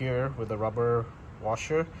hole here with a rubber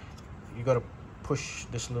washer. You got to push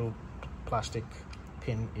this little plastic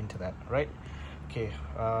pin into that, right? Okay,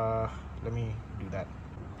 let me do that.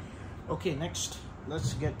 Okay, next,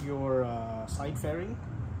 let's get your side fairing.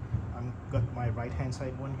 I've got my right hand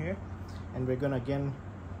side one here, and we're gonna again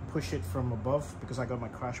push it from above because I got my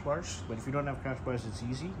crash bars. But if you don't have crash bars, it's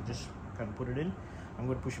easy. You just kind of put it in. I'm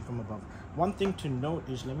going to push it from above. One thing to note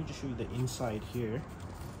is, let me just show you the inside here.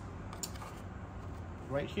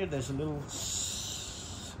 Right here, there's a little, I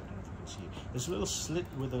don't know if you can see it. There's a little slit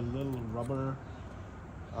with a little rubber,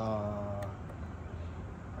 I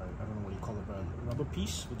don't know what you call it, but a rubber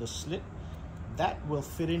piece with a slit that will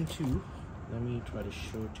fit into. Let me try to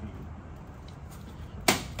show it to you.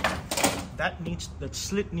 that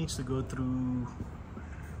slit needs to go through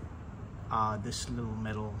this little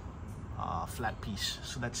metal flat piece.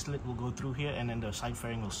 So that slit will go through here, and then the side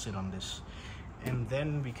fairing will sit on this, and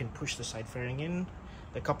then we can push the side fairing in.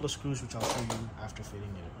 A couple of screws which I'll show you after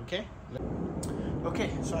fitting it. Okay,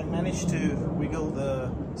 so I managed to wiggle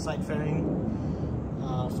the side fairing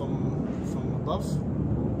from above,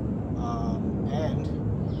 and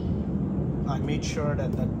I made sure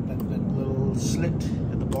that little slit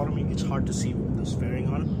at the bottom, it's hard to see with this fairing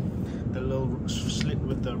on, the little slit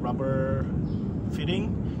with the rubber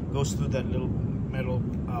fitting goes through that little metal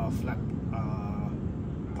flat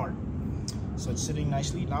part. So it's sitting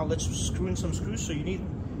nicely. Now let's screw in some screws. So you need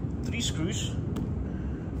 3 screws.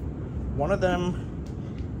 One of them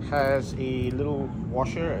has a little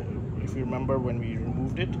washer. If you remember when we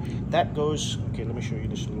removed it, that goes, okay, let me show you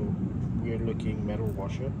this little weird looking metal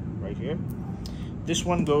washer right here. This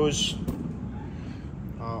one goes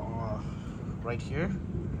right here,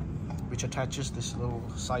 which attaches this little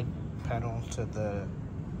side panel to the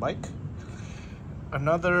bike.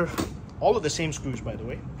 All of the same screws, by the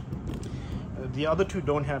way. The other 2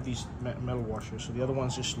 don't have these metal washers, so the other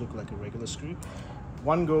ones just look like a regular screw.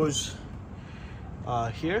 One goes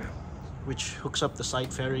here, which hooks up the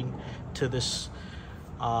side fairing to this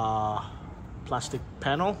plastic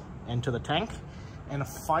panel and to the tank, and a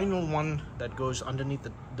final one that goes underneath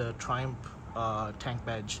the Triumph tank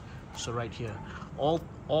badge. So right here, all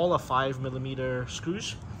are 5mm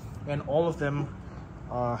screws, and all of them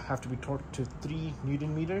have to be torqued to 3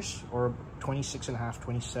 Newton meters, or 26.5,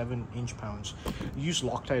 27 inch-pounds. Use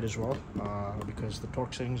Loctite as well, because the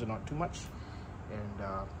torque settings are not too much, and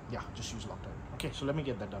yeah, just use Loctite. Okay, so let me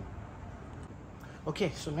get that done.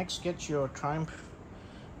 Okay, so next get your Triumph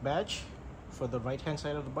badge for the right hand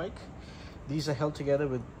side of the bike. These are held together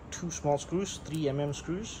with 2 small screws, 3mm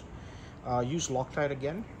screws. Use Loctite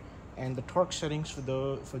again, and the torque settings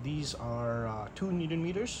for these are 2 Newton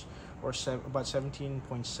meters, or about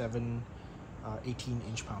 17.7 18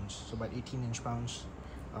 inch-pounds. So about 18 inch-pounds,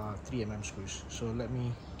 3mm screws. So let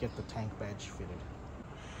me get the tank badge fitted.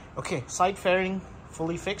 Okay, side fairing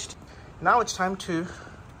fully fixed. Now it's time to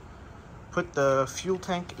put the fuel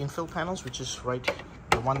tank infill panels, which is right,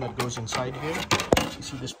 the one that goes inside here. You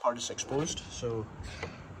see this part is exposed. So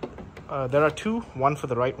there are 2, one for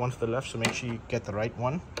the right, one for the left, so make sure you get the right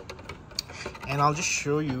one. And I'll just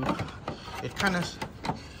show you, it kind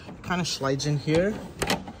of slides in here,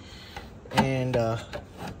 and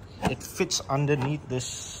it fits underneath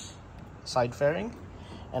this side fairing,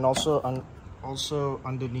 and also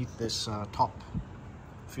underneath this top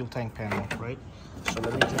fuel tank panel, right? So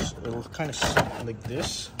let me just, it'll kind of sit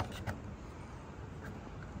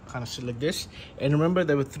like this, and remember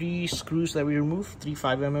there were 3 screws that we removed, 3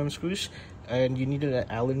 5mm screws, and you needed an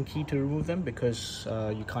Allen key to remove them because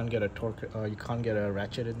you can't get a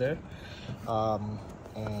ratchet in there. Yeah,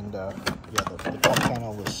 the top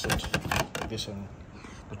panel will sit like this, and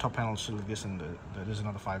the top panel will sit like this, and there's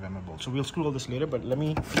another 5mm bolt. So we'll screw all this later, but let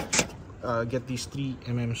me get these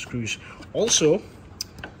 3mm screws. Also,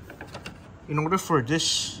 in order for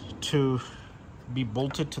this to be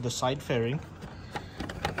bolted to the side fairing,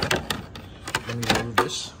 let me remove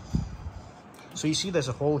this. So you see there's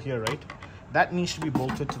a hole here, right? That needs to be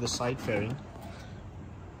bolted to the side fairing,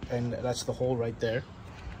 and that's the hole right there.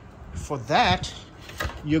 For that,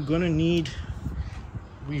 you're gonna need,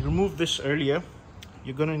 we removed this earlier,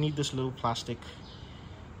 you're gonna need this little plastic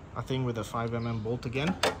thing with a 5mm bolt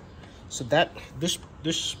again. So that this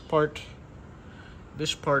part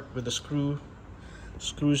with the screw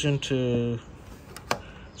screws into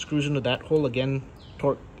that hole again.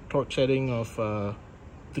 Torque setting of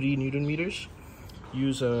 3 Newton meters.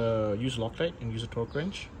 Use Loctite and use a torque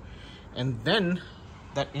wrench, and then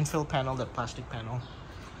that infill panel, that plastic panel,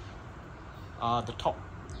 the top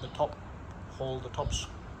hole,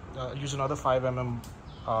 use another 5mm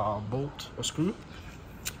bolt or screw,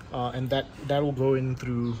 and that will go in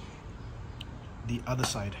through the other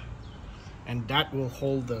side, and that will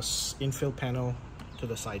hold the infill panel to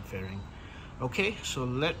the side fairing. Okay, so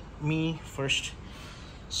let me first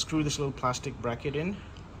screw this little plastic bracket in,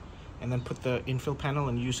 and then put the infill panel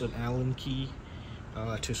and use an Allen key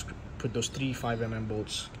to put those 3 5mm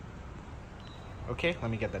bolts. Okay, let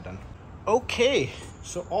me get that done. Okay,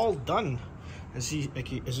 so all done. As you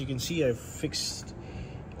can see, I've fixed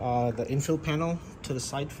the infill panel to the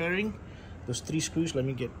side fairing. Those 3 screws, let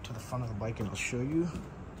me get to the front of the bike and I'll show you.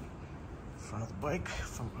 Front of the bike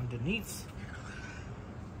from underneath.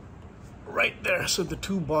 Right there, so the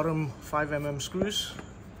 2 bottom 5mm screws,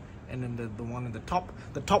 and then the one at the top.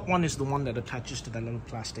 The top one is the one that attaches to that little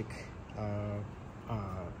plastic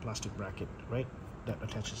bracket, right? that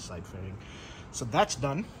attaches the side fairing. So that's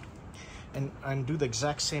done, and do the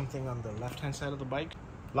exact same thing on the left hand side of the bike.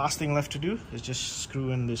 Last thing left to do is just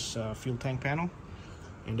screw in this fuel tank panel,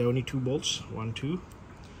 and there are only 2 bolts, 1, 2,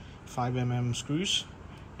 5 mm screws.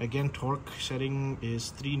 Again, torque setting is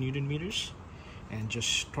 3 Newton meters, and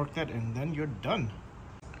just torque that, and then you're done.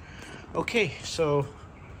 Okay, so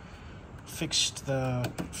fixed the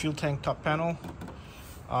fuel tank top panel,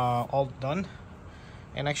 all done,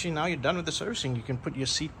 and actually now you're done with the servicing. You can put your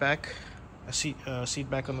seat back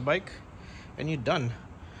on the bike, and you're done.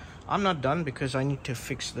 I'm not done because I need to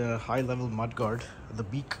fix the high level mudguard, the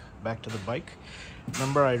beak, back to the bike.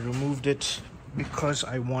 Remember, I removed it because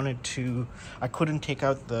I couldn't take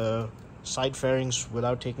out the side fairings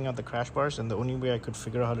without taking out the crash bars, and the only way I could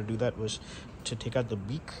figure out how to do that was to take out the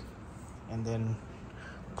beak and then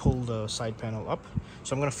pull the side panel up.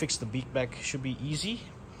 So I'm going to fix the beak back. It should be easy.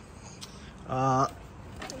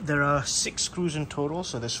 There are 6 screws in total,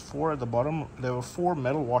 so there's 4 at the bottom. There were 4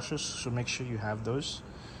 metal washers, so make sure you have those.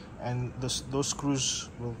 And those screws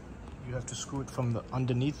you have to screw it from the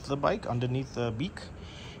underneath the bike, underneath the beak.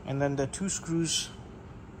 And then the 2 screws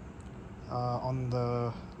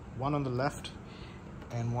one on the left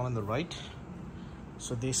and one on the right.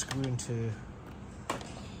 So they screw into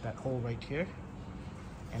that hole right here,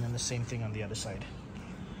 and then the same thing on the other side.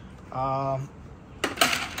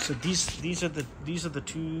 So these are the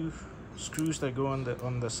 2 screws that go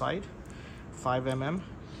on the side, 5 mm.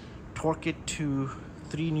 Torque it to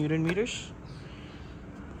 3 Newton meters.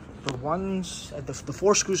 The ones at the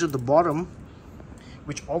 4 screws at the bottom,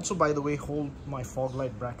 which also, by the way, hold my fog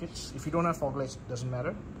light brackets. If you don't have fog lights, it doesn't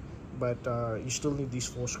matter, but you still need these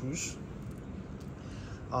 4 screws.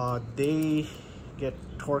 They get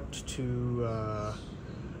torqued to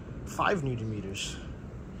 5 Newton meters,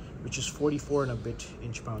 which is 44 and a bit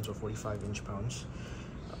inch-pounds, or 45 inch-pounds.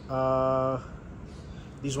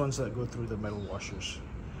 These ones that go through the metal washers.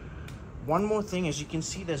 One more thing, as you can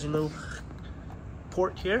see, there's a little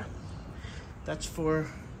port here. That's for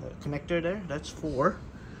the connector there. That's for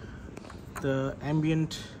the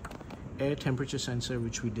ambient air temperature sensor,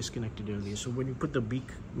 which we disconnected earlier. So when you put the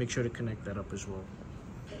beak, make sure to connect that up as well.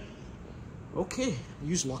 Okay,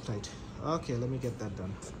 use Loctite. Okay, let me get that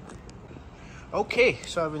done. Okay,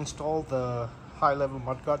 so I've installed the high level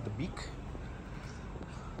mudguard, the beak,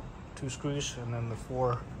 2 screws, and then the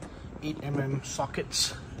 4 8 mm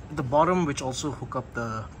sockets at the bottom, which also hook up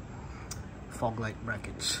the fog light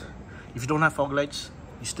brackets. If you don't have fog lights,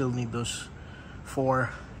 you still need those 4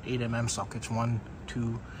 8 mm sockets, 1,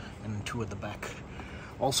 2, and 2 at the back.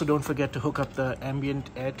 Also, don't forget to hook up the ambient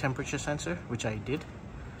air temperature sensor, which I did.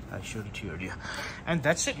 I showed it to you earlier. And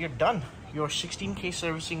that's it, you're done. Your 16K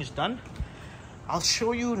servicing is done. I'll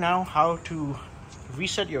show you now how to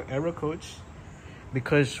reset your error codes,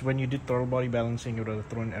 because when you did throttle body balancing, you would have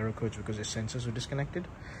thrown error codes because the sensors were disconnected.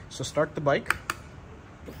 So start the bike,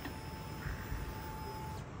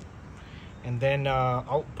 and then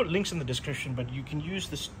I'll put links in the description, but you can use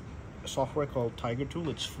this software called Tiger Tool.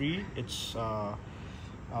 It's free. It's I'll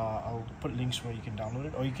put links where you can download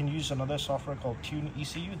it, or you can use another software called Tune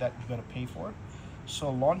ECU that you gotta pay for. So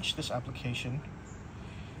launch this application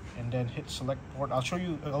and then hit select port.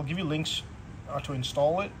 I'll give you links to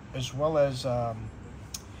install it, as well as how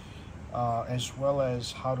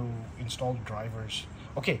to install drivers.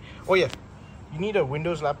 Okay, oh yeah, you need a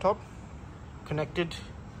Windows laptop connected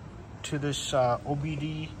to this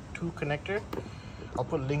OBD2 connector. I'll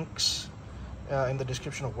put links in the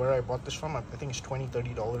description of where I bought this from. I think it's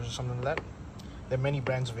 $20-$30 or something like that. There are many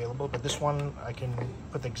brands available, but this one I can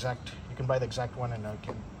put you can buy the exact one, and I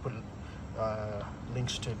can put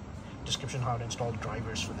links to description how to install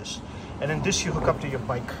drivers for this. And then this you hook up to your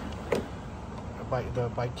bike, the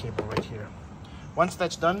bike cable right here. Once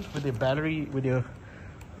that's done, with your battery, with your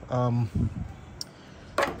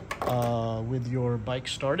bike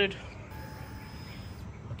started,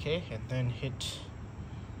 okay, and then hit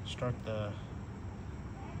start the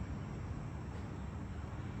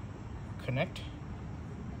connect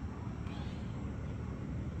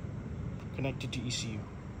it to ECU.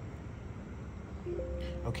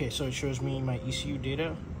 Okay, so it shows me my ECU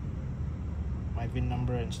data, my VIN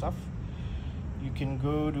number and stuff. You can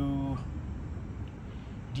go to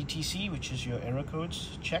DTC, which is your error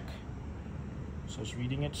codes, check. So it's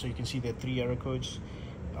reading it, so you can see there are 3 error codes: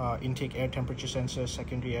 intake air temperature sensor,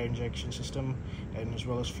 secondary air injection system, and as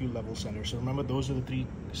well as fuel level sensor. So remember, those are the 3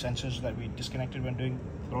 sensors that we disconnected when doing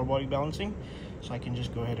throttle body balancing. So I can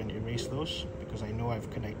just go ahead and erase those because I know I've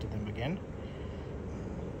connected them again.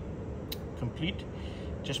 Complete.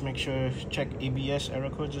 Just make sure check ABS error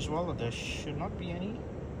codes as well. There should not be any.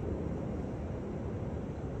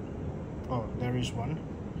 Oh, there is one.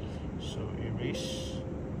 So erase.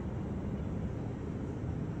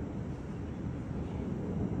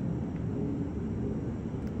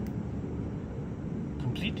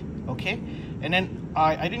 Complete. Okay, and then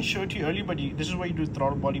I didn't show it to you earlier, but this is where you do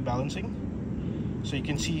throttle body balancing. So you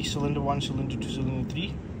can see cylinder 1, cylinder 2, cylinder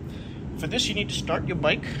 3. For this, you need to start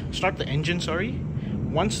the engine, sorry.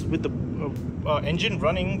 Once with the engine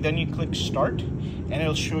running, then you click start, and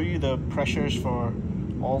it'll show you the pressures for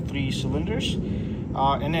all 3 cylinders.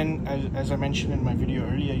 And then, as I mentioned in my video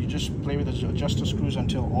earlier, you just play with the adjuster screws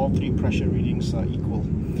until all 3 pressure readings are equal.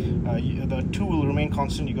 The 2 will remain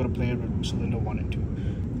constant. You got to play it with cylinder 1 and 2,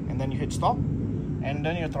 and then you hit stop, and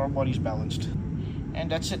then your throttle body is balanced.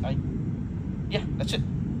 And that's it. Yeah, that's it.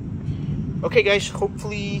 Okay, guys.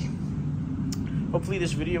 Hopefully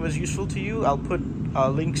this video was useful to you. I'll put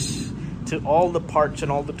links to all the parts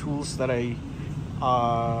and all the tools that I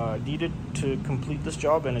needed to complete this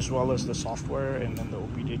job, and as well as the software and then the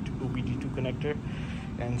OBD2 connector.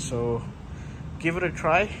 And so give it a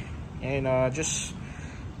try, and just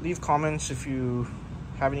leave comments if you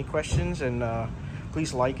have any questions, and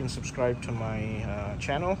please like and subscribe to my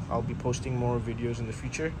channel. I'll be posting more videos in the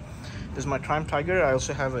future. This is my Triumph Tiger. I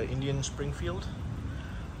also have an Indian Springfield.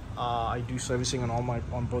 I do servicing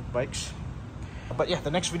on both bikes. But yeah,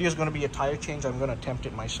 the next video is going to be a tire change. I'm going to attempt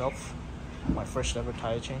it myself, my first ever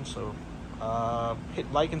tire change. So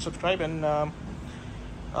hit like and subscribe, and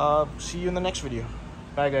see you in the next video.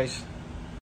 Bye, guys.